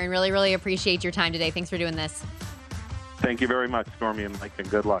stuff, Aaron. Really, really appreciate your time today. Thanks for doing this. Thank you very much, Stormy and Mike, and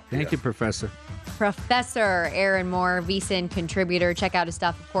good luck. Thank you, Professor. Professor Aaron Moore, VSiN contributor. Check out his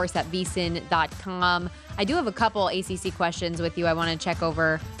stuff, of course, at vsin.com. I do have a couple ACC questions with you I want to check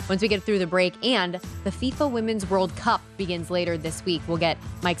over once we get through the break. And the FIFA Women's World Cup begins later this week. We'll get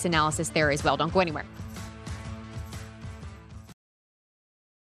Mike's analysis there as well. Don't go anywhere.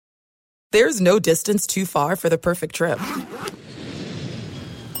 There's no distance too far for the perfect trip.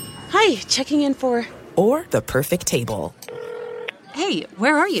 Hi, checking in for... Or the perfect table. Hey,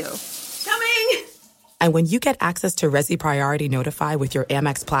 where are you? Coming! And when you get access to Resi Priority Notify with your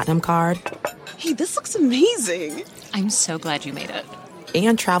Amex Platinum card... Hey, this looks amazing! I'm so glad you made it.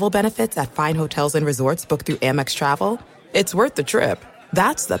 And travel benefits at fine hotels and resorts booked through Amex Travel, it's worth the trip.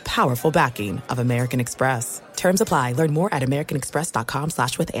 That's the powerful backing of American Express. Terms apply. Learn more at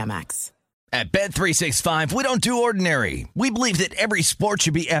americanexpress.com/withAmex. At Bet365, we don't do ordinary. We believe that every sport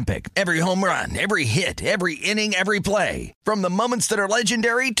should be epic. Every home run, every hit, every inning, every play. From the moments that are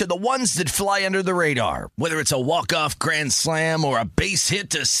legendary to the ones that fly under the radar. Whether it's a walk-off grand slam or a base hit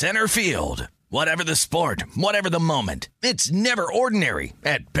to center field. Whatever the sport, whatever the moment. It's never ordinary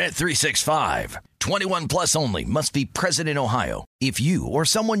at Bet365. 21 plus only. Must be present in Ohio. If you or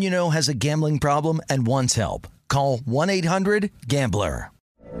someone you know has a gambling problem and wants help, call 1-800-GAMBLER.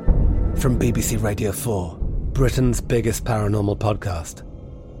 From BBC Radio 4, Britain's biggest paranormal podcast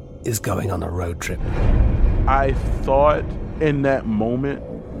is going on a road trip. I thought in that moment,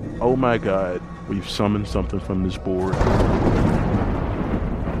 oh my God, we've summoned something from this board.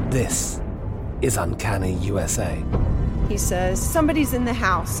 This is Uncanny USA. He says, somebody's in the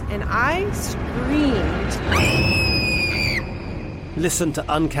house, and I screamed. Listen to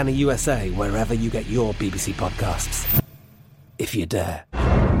Uncanny USA wherever you get your BBC podcasts, if you dare.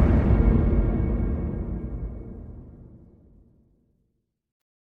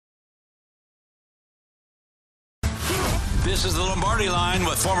 This is the Lombardi Line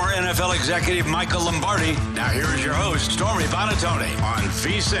with former NFL executive Michael Lombardi. Now here is your host, Stormy Buonantony, on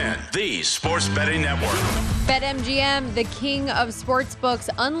VSiN, the Sports Betting Network. BetMGM, the king of sportsbooks,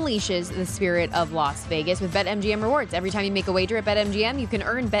 unleashes the spirit of Las Vegas with BetMGM Rewards. Every time you make a wager at BetMGM, you can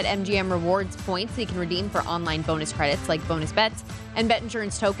earn BetMGM Rewards points that you can redeem for online bonus credits like bonus bets and bet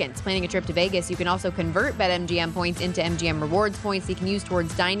insurance tokens. Planning a trip to Vegas, you can also convert BetMGM points into MGM Rewards points that you can use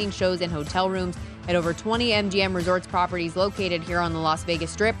towards dining, shows, and hotel rooms at over 20 MGM Resorts properties located here on the Las Vegas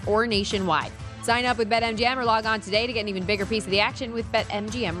Strip or nationwide. Sign up with BetMGM or log on today to get an even bigger piece of the action with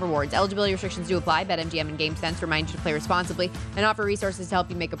BetMGM rewards. Eligibility restrictions do apply. BetMGM and GameSense remind you to play responsibly and offer resources to help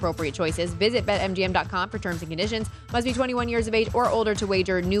you make appropriate choices. Visit BetMGM.com for terms and conditions. Must be 21 years of age or older to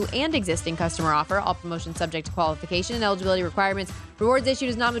wager. New and existing customer offer. All promotions subject to qualification and eligibility requirements. Rewards issued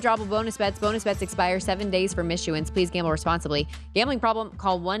as non-withdrawable bonus bets. Bonus bets expire 7 days from issuance. Please gamble responsibly. Gambling problem?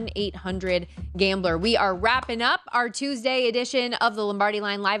 Call 1-800-GAMBLER. We are wrapping up our Tuesday edition of the Lombardi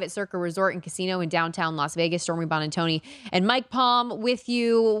Line live at Circa Resort and Casino in downtown Las Vegas. Stormy Bonantoni and Mike Palm with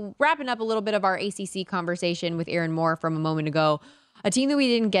you. Wrapping up a little bit of our ACC conversation with Aaron Moore from a moment ago. A team that we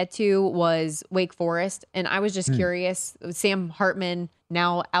didn't get to was Wake Forest, and I was just curious. Sam Hartman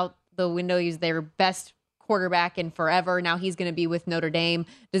now out the window. He's their best quarterback in forever. Now he's going to be with Notre Dame.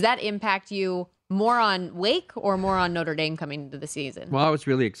 Does that impact you more on Wake or more on Notre Dame coming into the season? Well, I was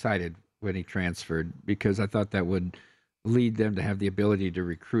really excited when he transferred because I thought that would lead them to have the ability to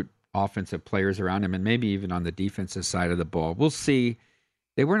recruit offensive players around him and maybe even on the defensive side of the ball. We'll see.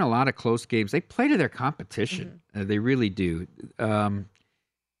 They were in a lot of close games. They play to their competition. They really do.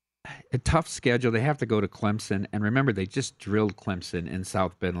 A tough schedule. They have to go to Clemson. And remember, they just drilled Clemson in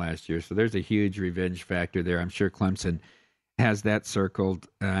South Bend last year. So there's a huge revenge factor there. I'm sure Clemson has that circled.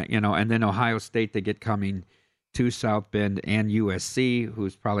 And then Ohio State, they get coming to South Bend, and USC,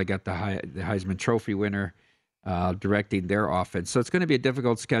 who's probably got the Heisman Trophy winner directing their offense. So it's going to be a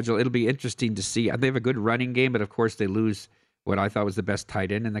difficult schedule. It'll be interesting to see. They have a good running game, but of course they lose what I thought was the best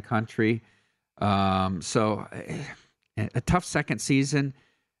tight end in the country. So a tough second season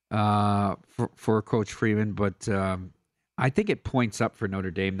for Coach Freeman, but I think it points up for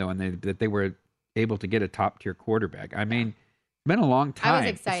Notre Dame, though, and that they were able to get a top-tier quarterback. I mean, it's been a long time. I was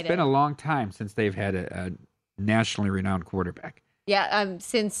excited. It's been a long time since they've had a nationally renowned quarterback. Yeah,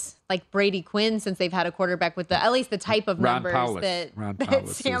 since like Brady Quinn, since they've had a quarterback with at least the type of numbers that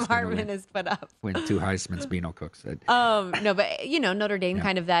Sam Hartman has put up. Win 2 Heisman's, Beano Cook said. No, but Notre Dame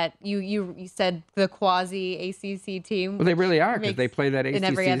kind of that you said the quasi ACC team. Well, they really are because they play that ACC in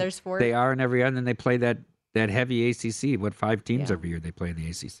every other sport. They are in every other, and they play that heavy ACC. What 5 teams every year they play in the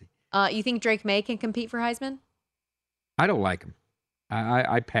ACC? You think Drake May can compete for Heisman? I don't like him.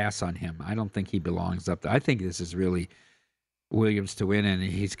 I pass on him. I don't think he belongs up there. I think this is really Williams to win, and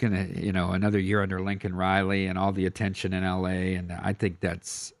he's going to, another year under Lincoln Riley and all the attention in L.A., and I think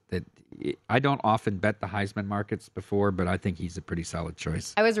that. I don't often bet the Heisman markets before, but I think he's a pretty solid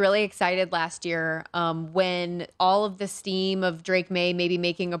choice. I was really excited last year when all of the steam of Drake May maybe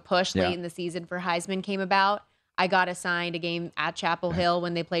making a push late in the season for Heisman came about. I got assigned a game at Chapel Hill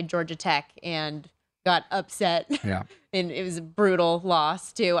when they played Georgia Tech and got upset. Yeah. And it was a brutal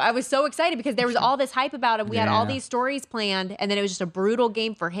loss, too. I was so excited because there was all this hype about him. We had all these stories planned, and then it was just a brutal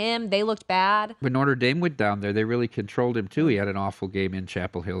game for him. They looked bad. When Notre Dame went down there, they really controlled him, too. He had an awful game in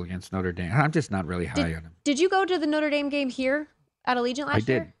Chapel Hill against Notre Dame. I'm just not really high on him. Did you go to the Notre Dame game here at Allegiant last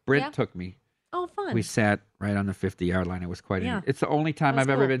year? I did. Brent took me. Oh, fun. We sat right on the 50-yard line. It was quite it's the only time I've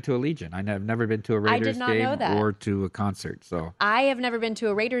ever been to Allegiant. I've never been to a Raiders game or to a concert. So I have never been to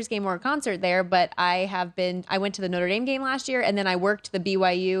a Raiders game or a concert there, but I went to the Notre Dame game last year, and then I worked the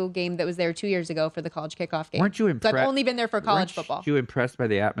BYU game that was there 2 years ago for the college kickoff game. Weren't you impressed? So I've only been there for college football. Weren't you impressed by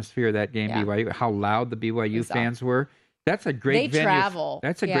the atmosphere of that game, BYU? How loud the BYU fans were? That's a great venue. They travel.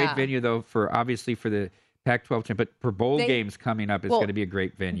 That's a great venue, though, for the Pac-12 team, but for bowl games coming up, it's going to be a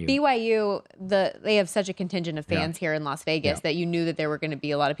great venue. BYU, they have such a contingent of fans here in Las Vegas that you knew that there were going to be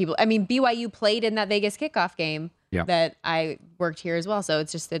a lot of people. I mean, BYU played in that Vegas kickoff game that I worked here as well, so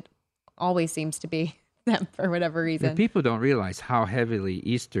it's just it always seems to be them for whatever reason. And people don't realize how heavily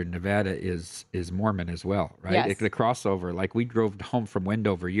Eastern Nevada is Mormon as well, right? Yes. The crossover, like we drove home from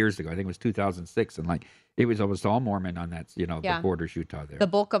Wendover years ago. I think it was 2006, and it was almost all Mormon on that, the borders Utah there. The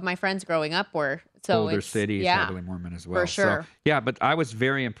bulk of my friends growing up were. So Boulder City is heavily Mormon as well. For sure. So, but I was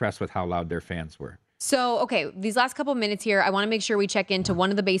very impressed with how loud their fans were. So, okay, these last couple minutes here, I want to make sure we check into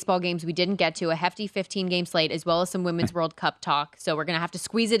one of the baseball games we didn't get to, a hefty 15-game slate, as well as some Women's World Cup talk. So we're going to have to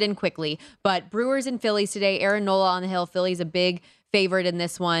squeeze it in quickly. But Brewers and Phillies today, Aaron Nola on the hill. Phillies a big favorite in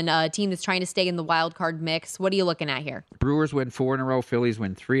this one, a team that's trying to stay in the wild card mix. What are you looking at here? Brewers win 4 in a row. Phillies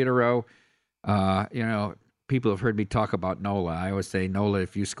win 3 in a row. People have heard me talk about Nola. I always say Nola,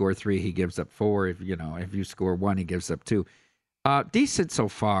 if you score 3, he gives up 4. If you score 1, he gives up 2. Decent so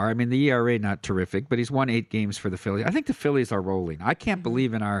far. I mean, the ERA not terrific, but he's won 8 games for the Phillies. I think the Phillies are rolling. I can't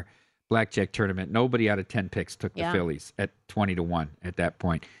believe in our blackjack tournament, nobody out of 10 picks took the Phillies at 20-1 at that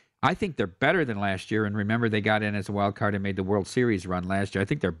point. I think they're better than last year. And remember, they got in as a wild card and made the World Series run last year. I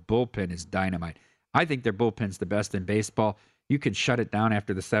think their bullpen is dynamite. I think their bullpen's the best in baseball. You can shut it down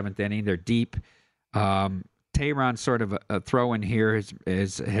after the 7th inning. They're deep. Tehran sort of a throw-in here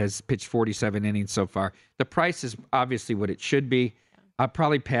has pitched 47 innings so far. The price is obviously what it should be. I'll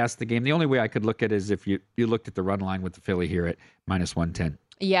probably pass the game. The only way I could look at it is if you looked at the run line with the Philly here at -110.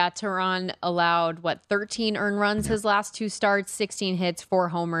 Yeah, Tehran allowed, 13 earned runs his last 2 starts, 16 hits, 4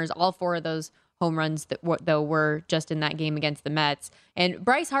 homers. All 4 of those home runs, though, were just in that game against the Mets. And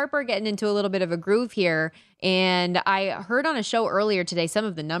Bryce Harper getting into a little bit of a groove here. And I heard on a show earlier today some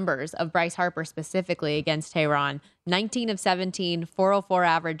of the numbers of Bryce Harper specifically against Tehran. 19 of 17, 404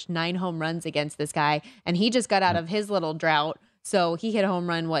 average, 9 home runs against this guy. And he just got out of his little drought. So he hit a home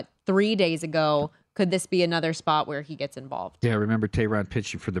run, 3 days ago. Could this be another spot where he gets involved? Yeah, remember Tehran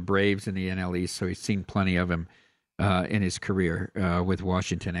pitching for the Braves in the NL East, so he's seen plenty of him in his career with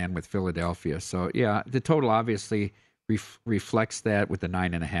Washington and with Philadelphia. So, yeah, the total obviously reflects that with the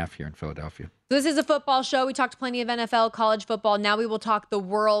 9.5 here in Philadelphia. So this is a football show. We talked plenty of NFL, college football. Now we will talk the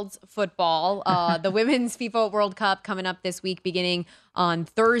world's football. The Women's FIFA World Cup coming up this week, beginning on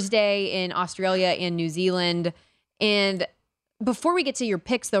Thursday in Australia and New Zealand. And before we get to your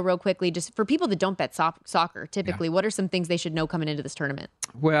picks, though, real quickly, just for people that don't bet soccer, typically, what are some things they should know coming into this tournament?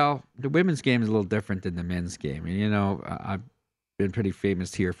 Well, the women's game is a little different than the men's game. And, I've been pretty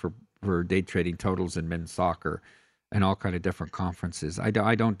famous here for day trading totals in men's soccer and all kind of different conferences. I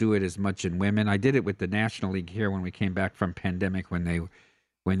don't do it as much in women. I did it with the National League here when we came back from pandemic, when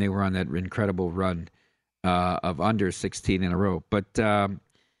they were on that incredible run of under 16 in a row. But,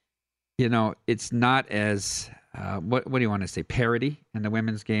 it's not as... what do you want to say? Parity in the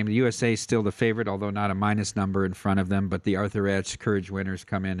women's game. The USA is still the favorite, although not a minus number in front of them. But the Arthur Ashe Courage winners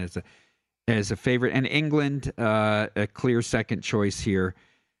come in as a favorite, and England a clear second choice here.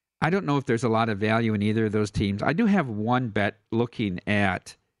 I don't know if there's a lot of value in either of those teams. I do have one bet looking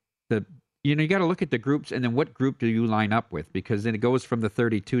at you got to look at the groups, and then what group do you line up with, because then it goes from the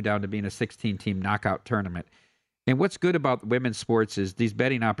 32 down to being a 16-team knockout tournament. And what's good about women's sports is these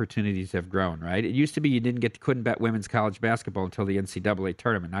betting opportunities have grown, right? It used to be you couldn't bet women's college basketball until the NCAA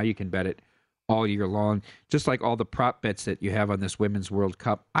tournament. Now you can bet it all year long, just like all the prop bets that you have on this Women's World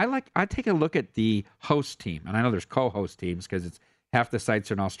Cup. I take a look at the host team, and I know there's co-host teams because it's half the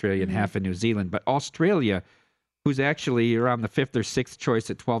sites are in Australia and half in New Zealand. But Australia, who's actually around the 5th or 6th choice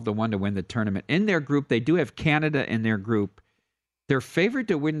at 12-1 to win the tournament, in their group, they do have Canada in their group. They're favored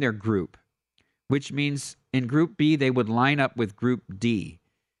to win their group, which means in Group B, they would line up with Group D.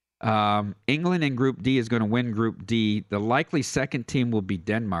 England in Group D is going to win Group D. The likely second team will be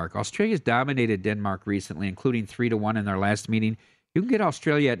Denmark. Australia's dominated Denmark recently, including 3-1 in their last meeting. You can get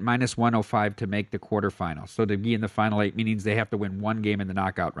Australia at -105 to make the quarterfinals. So to be in the final 8 means they have to win one game in the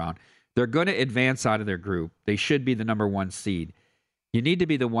knockout round. They're going to advance out of their group. They should be the number 1 seed. You need to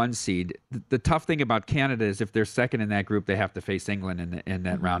be the 1 seed. The tough thing about Canada is if they're second in that group, they have to face England in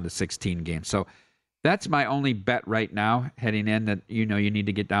that round of 16 games. So that's my only bet right now heading in, that you need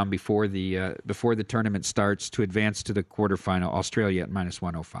to get down before the tournament starts to advance to the quarterfinal. Australia at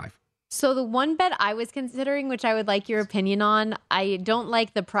 -105. So the one bet I was considering, which I would like your opinion on, I don't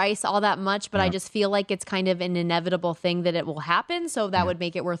like the price all that much, but I just feel like it's kind of an inevitable thing that it will happen. So that would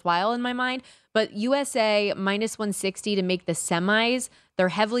make it worthwhile in my mind. But USA -160 to make the semis. They're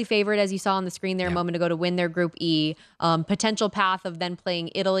heavily favored, as you saw on the screen there a moment ago, to win their Group E. Potential path of then playing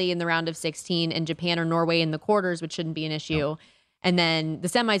Italy in the round of 16 and Japan or Norway in the quarters, which shouldn't be an issue. No. And then the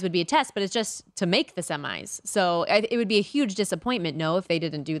semis would be a test, but it's just to make the semis. So it would be a huge disappointment, if they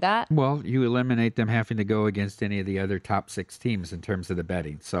didn't do that. Well, you eliminate them having to go against any of the other top 6 teams in terms of the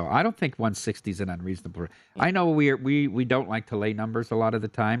betting. So I don't think 160 is an unreasonable. Yeah. I know we don't like to lay numbers a lot of the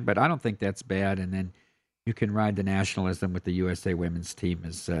time, but I don't think that's bad. And then you can ride the nationalism with the USA women's team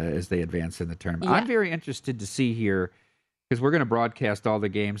as they advance in the tournament. Yeah. I'm very interested to see here, because we're going to broadcast all the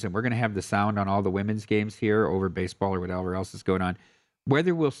games, and we're going to have the sound on all the women's games here over baseball or whatever else is going on.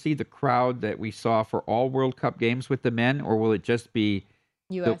 Whether we'll see the crowd that we saw for all World Cup games with the men, or will it just be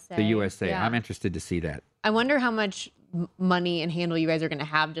USA? The USA. Yeah. I'm interested to see that. I wonder how much money and handle you guys are going to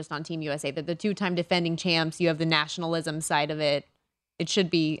have just on Team USA. That the 2-time defending champs, you have the nationalism side of it. It should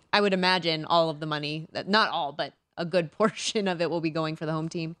be, I would imagine, all of the money, not all, but a good portion of it will be going for the home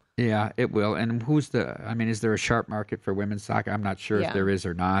team. Yeah, it will. And is there a sharp market for women's soccer? I'm not sure if there is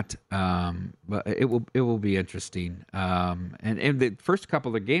or not. But it will be interesting. And the first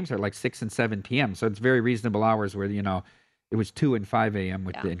couple of games are like 6 and 7 p.m. So it's very reasonable hours where, it was 2 and 5 a.m.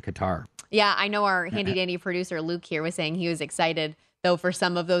 in Qatar. Yeah, I know our handy dandy producer Luke here was saying he was excited, though, for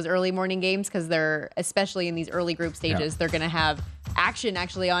some of those early morning games, because they're, especially in these early group stages, they're going to have action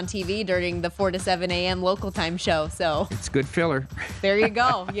actually on TV during the 4 to 7 a.m. local time show. So it's good filler. There you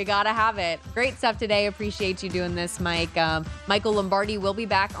go. You got to have it. Great stuff today. Appreciate you doing this, Mike. Michael Lombardi will be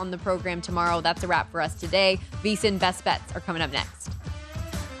back on the program tomorrow. That's a wrap for us today. VSiN Best Bets are coming up next.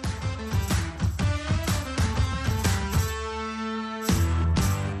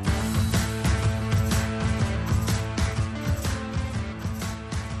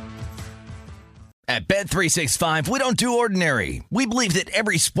 At Bet365, we don't do ordinary. We believe that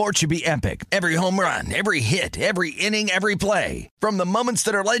every sport should be epic. Every home run, every hit, every inning, every play. From the moments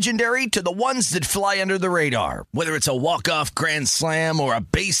that are legendary to the ones that fly under the radar. Whether it's a walk-off grand slam or a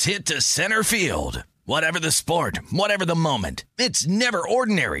base hit to center field. Whatever the sport, whatever the moment. It's never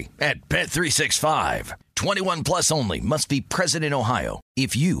ordinary at Bet365. 21 plus only. Must be present in Ohio.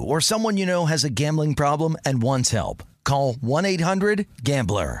 If you or someone you know has a gambling problem and wants help, call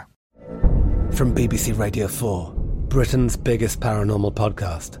 1-800-GAMBLER. From BBC Radio 4, Britain's biggest paranormal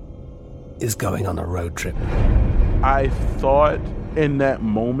podcast is going on a road trip. I thought in that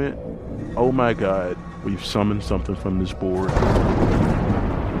moment, oh my God, we've summoned something from this board.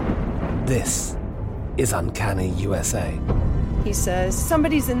 This is Uncanny USA. He says,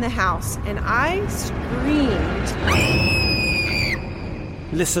 somebody's in the house, and I screamed.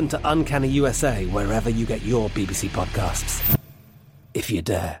 Listen to Uncanny USA wherever you get your BBC podcasts, if you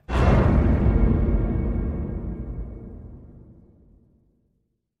dare.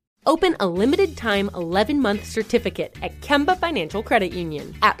 Open a limited-time 11-month certificate at Kemba Financial Credit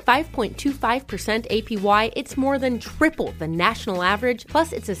Union. At 5.25% APY, it's more than triple the national average,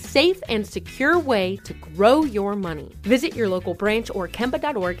 plus it's a safe and secure way to grow your money. Visit your local branch or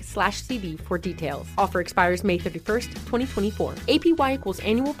kemba.org/CD for details. Offer expires May 31st, 2024. APY equals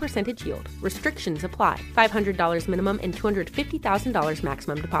annual percentage yield. Restrictions apply. $500 minimum and $250,000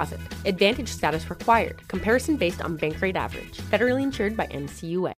 maximum deposit. Advantage status required. Comparison based on bank rate average. Federally insured by NCUA.